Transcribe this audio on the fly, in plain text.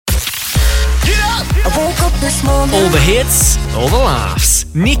this morning. All the hits, all the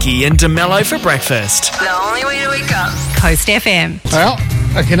laughs. Nikki and Mello for breakfast. The only way to wake up. Coast FM. Well,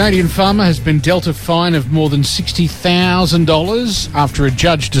 a Canadian farmer has been dealt a fine of more than $60,000 after a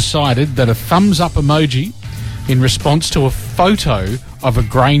judge decided that a thumbs up emoji in response to a photo of a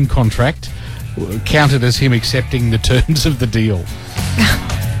grain contract counted as him accepting the terms of the deal.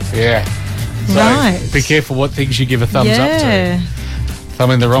 Yeah. So Right. be careful what things you give a thumbs up to.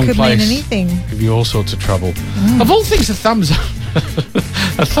 Thumb in the wrong Could place. mean anything. Give you all sorts of trouble. Of all things, a thumbs up.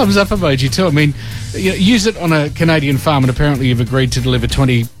 A thumbs up emoji too. I mean, use it on a Canadian farm, and apparently you've agreed to deliver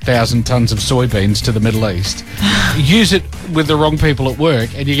 20,000 tonnes of soybeans to the Middle East. Use it with the wrong people at work,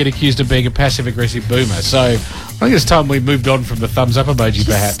 and you get accused of being a passive-aggressive boomer. So I think it's time we moved on from the thumbs up emoji,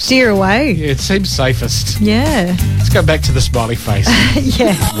 perhaps. Steer away. Yeah, it seems safest. Yeah. Let's go back to the smiley face.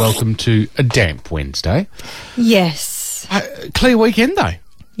 Yeah. Welcome to a damp Wednesday. Yes. Clear weekend, though.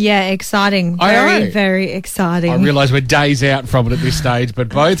 Yeah, exciting. I Very, know. very exciting. I realise we're days out from it at this stage, but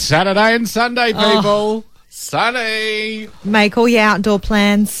both Saturday and Sunday, people. Sunny. Make all your outdoor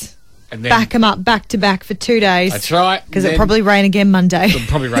plans. And then, Back them up back to back for 2 days. That's right. Because Then it'll probably rain again Monday. it'll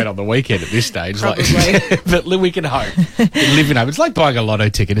probably rain on the weekend at this stage. Probably. But we can hope. We live in hope. It's like buying a lotto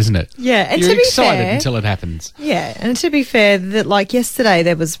ticket, isn't it? Yeah, and You're to be excited fair, until it happens. yeah, and to be fair, that like yesterday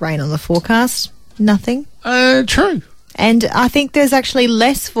there was rain on the forecast. Nothing. True. And I think there's actually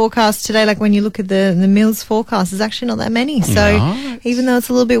less forecast today. Like when you look at the Mills forecast, there's actually not that many. So Right. even though it's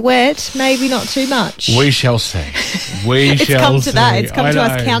a little bit wet, maybe not too much. We shall see. We it's shall come see. to that. It's come I to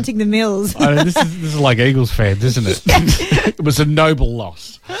us know. counting the Mills. I know, this is like Eagles fans, isn't it? It was a noble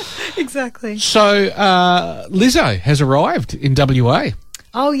loss. Exactly. So Lizzo has arrived in WA.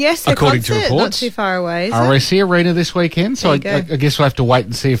 Oh yes, the According to concert, not reports. too far away. Is it? RSC Arena this weekend, so I There you go. guess we'll have to wait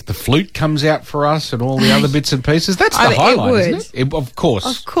and see if the flute comes out for us and all the other bits and pieces. That's the I mean, it highlight, would. isn't it? Of course.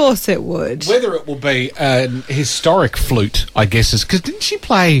 Of course it would. Whether it will be an historic flute, I guess, is because didn't she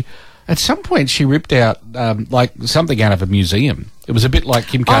play? At some point, she ripped out like something out of a museum. It was a bit like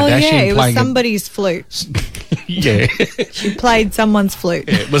Kim Oh Kardashian yeah, it was playing. somebody's flute. Yeah, She played someone's flute.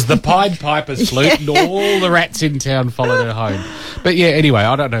 it was the Pied Piper's flute, and all the rats in town followed her home. But yeah, anyway,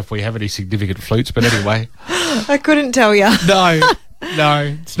 I don't know if we have any significant flutes, but anyway, I couldn't tell you.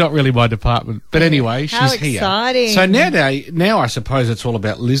 no, it's not really my department. But anyway, How she's here. exciting. So now I suppose it's all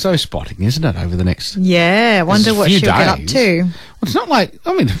about Lizzo spotting, isn't it? Over the next Yeah, I wonder what few she'll get up days. to. Well, it's not like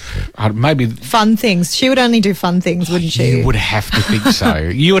maybe. Fun things. She would only do fun things, wouldn't she? You would have to think so.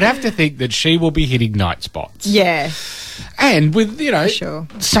 You would have to think that she will be hitting night spots. Yeah, And with, sure.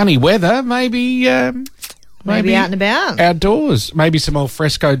 sunny weather, maybe Maybe out and about. outdoors, maybe some al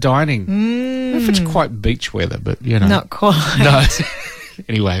fresco dining. If it's quite beach weather, but Not quite. No.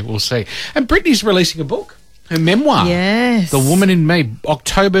 Anyway, we'll see. And Britney's releasing a book, her memoir. Yes. The Woman in Me.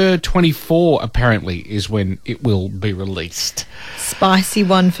 October 24, apparently, is when it will be released. Spicy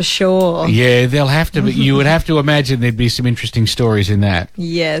one for sure. Yeah, they'll have to. But you would have to imagine there'd be some interesting stories in that.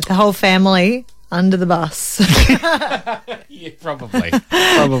 Yeah, the whole family under the bus. Yeah, probably.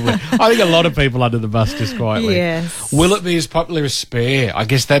 I think a lot of people under the bus just quietly. Yes. Will it be as popular as Spare? I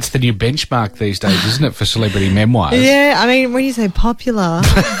guess that's the new benchmark these days, isn't it, for celebrity memoirs? Yeah, I mean, when you say popular,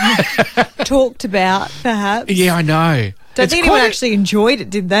 talked about, perhaps. Yeah, I know. Don't It's think anyone quite a- actually enjoyed it,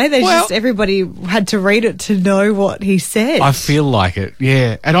 did they? They Well- just everybody had to read it to know what he said. I feel like it,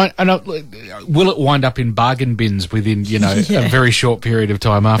 yeah. And I will it wind up in bargain bins within, a very short period of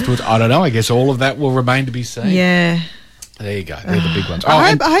time afterwards? I don't know. I guess all of that will remain to be seen. Yeah. There you go. They're the big ones. I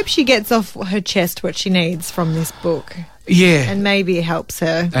and- hope she gets off her chest what she needs from this book, yeah. and maybe it helps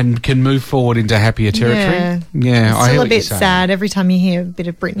her. And can move forward into happier territory. Yeah, It's I hear still a what bit you're saying. sad every time you hear a bit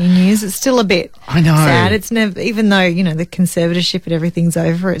of Britney news. It's still a bit I know. sad. It's never, even though the conservatorship and everything's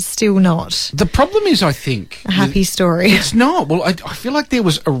over, it's still not The problem is, I think, a happy story. it's not. Well, I feel like there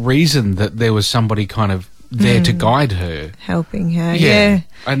was a reason that there was somebody kind of there to guide her. Helping her, Yeah. yeah.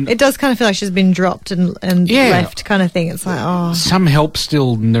 And- it does kind of feel like she's been dropped and Yeah. left, kind of thing. It's like, oh, Some help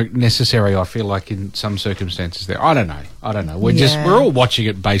still necessary, I feel like, in some circumstances there. I don't know. We're all watching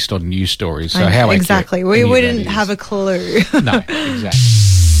it based on news stories, so how accurate exactly. We any of that wouldn't is. have a clue. No, exactly.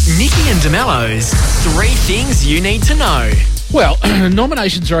 Nikki and DeMello's 3 Things You Need to Know. Well,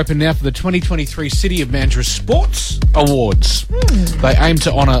 nominations are open now for the 2023 City of Mandurah Sports Awards. They aim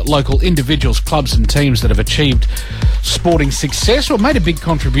to honour local individuals, clubs and teams that have achieved sporting success or made a big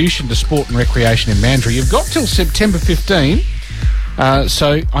contribution to sport and recreation in Mandurah. You've got till September 15.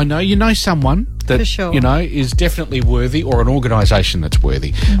 So I know you know someone that For sure. is definitely worthy, or an organisation that's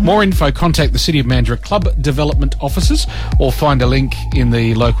worthy. More info, contact the City of Mandurah Club Development Officers or find a link in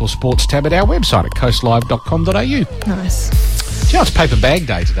the local sports tab at our website at coastlive.com.au. Nice. you know, it's Paper Bag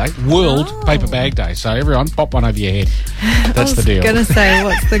Day today. World Paper Bag Day. So everyone, pop one over your head. That's the deal. I was going to say,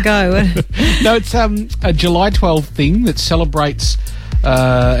 what's the go? No, it's a July 12th thing that celebrates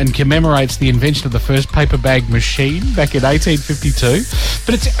and commemorates the invention of the first paper bag machine back in 1852.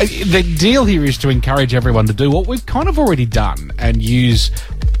 But it's the deal here is to encourage everyone to do what we've kind of already done and use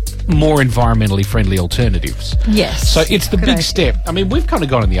more environmentally friendly alternatives. Yes. So it's the big step. I mean, we've kind of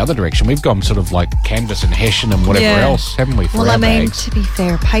gone in the other direction. We've gone sort of like canvas and hessian and whatever else, haven't we, for our bags? To be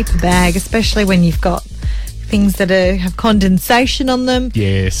fair, a paper bag, especially when you've got things that have condensation on them,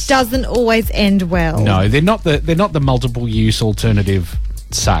 doesn't always end well. No, they're not the multiple use alternative,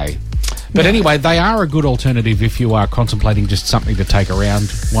 say. But anyway, they are a good alternative if you are contemplating just something to take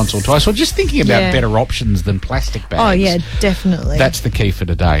around once or twice, or just thinking about better options than plastic bags. Oh, yeah, definitely. That's the key for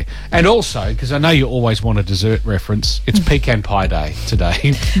today. And also, because I know you always want a dessert reference, it's pecan pie day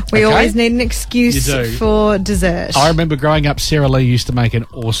today. We always need an excuse for dessert. I remember growing up, Sarah Lee used to make an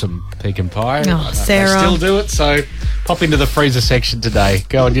awesome pecan pie. Oh, Sarah. They still do it, so pop into the freezer section today.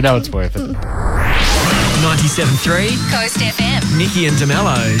 Go on, you know it's worth it. 97.3 Coast FM. Nikki and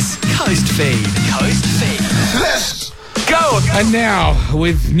DeMello's Coast Feed. Coast Feed. Let's Go! And now,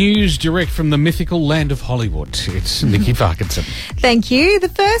 with news direct from the mythical land of Hollywood, it's Nikki Parkinson. Thank you. The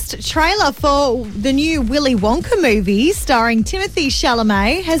first trailer for the new Willy Wonka movie starring Timothée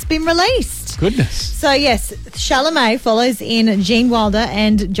Chalamet has been released. Goodness. So, yes, Chalamet follows in Gene Wilder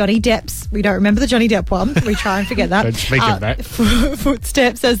and Johnny Depp's, we don't remember the Johnny Depp one, we try and forget that. Don't speak of that.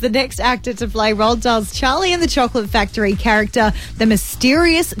 Footsteps as the next actor to play Roald Dahl's Charlie and the Chocolate Factory character, the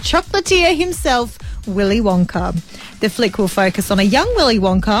mysterious chocolatier himself, Willy Wonka. The flick will focus on a young Willy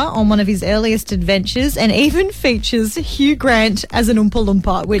Wonka on one of his earliest adventures and even features Hugh Grant as an Oompa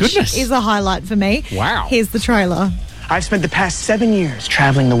Loompa, which is a highlight for me. Wow. Here's the trailer. I've spent the past 7 years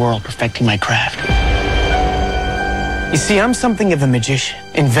traveling the world perfecting my craft. You see, I'm something of a magician,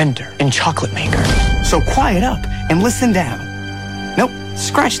 inventor, and chocolate maker. So quiet up and listen down. Nope,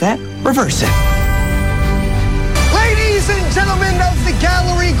 scratch that, reverse it. Ladies and gentlemen of the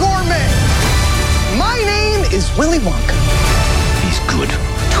Gallery Gourmet, my name is Willy Wonka. He's good.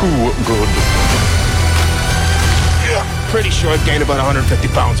 Too good. Yeah, pretty sure I've gained about 150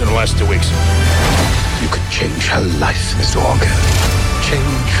 pounds in the last 2 weeks. You could change her life, Mr. Wonka.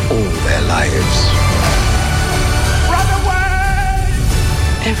 Change all their lives. Run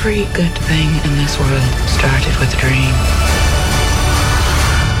away! Every good thing in this world started with a dream.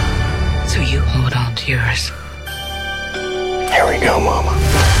 So you hold on to yours. Here we go, Mama.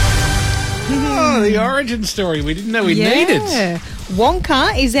 Oh, the origin story we didn't know we needed.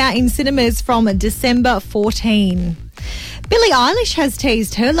 Wonka is out in cinemas from December 14. Billie Eilish has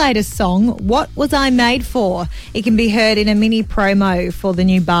teased her latest song, What Was I Made For? It can be heard in a mini promo for the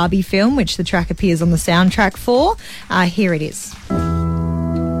new Barbie film, which the track appears on the soundtrack for. Here it is. What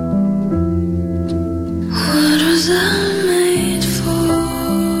was I made for?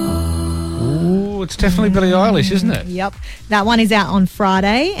 Ooh, it's definitely Billie Eilish, isn't it? Yep. That one is out on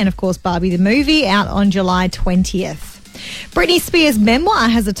Friday. And, of course, Barbie the movie out on July 20th. Britney Spears' memoir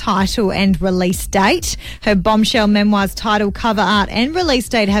has a title and release date. Her bombshell memoir's title, cover art and release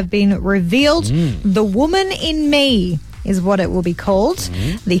date have been revealed. The Woman in Me is what it will be called.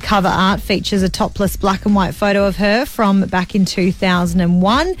 The cover art features a topless black and white photo of her from back in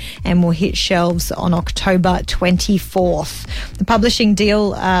 2001 and will hit shelves on October 24th. The publishing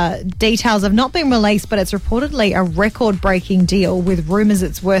deal details have not been released, but it's reportedly a record-breaking deal with rumours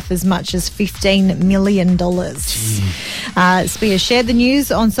it's worth as much as $15 million. Spears shared the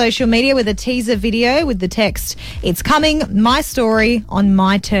news on social media with a teaser video with the text, "It's coming, my story, on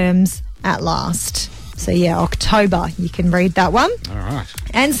my terms, at last." So, yeah, October, you can read that one. All right.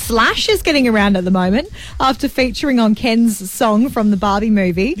 And Slash is getting around at the moment after featuring on Ken's song from the Barbie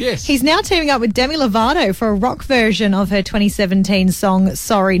movie. Yes. He's now teaming up with Demi Lovato for a rock version of her 2017 song,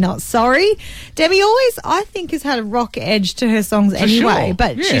 Sorry Not Sorry. Demi always, I think, has had a rock edge to her songs anyway, sure.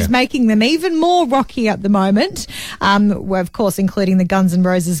 but she's making them even more rocky at the moment. We're, of course, including the Guns N'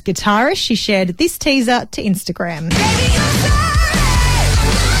 Roses guitarist. She shared this teaser to Instagram.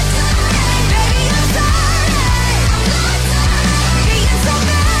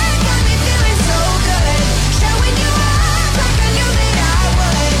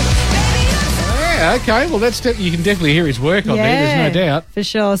 Okay, well, you can definitely hear his work on there, there's no doubt. For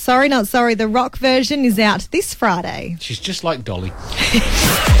sure. Sorry Not Sorry, the rock version is out this Friday. She's just like Dolly.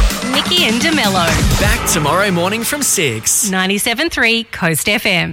 Nikki and DeMello. Back tomorrow morning from 6. 97.3 Coast FM.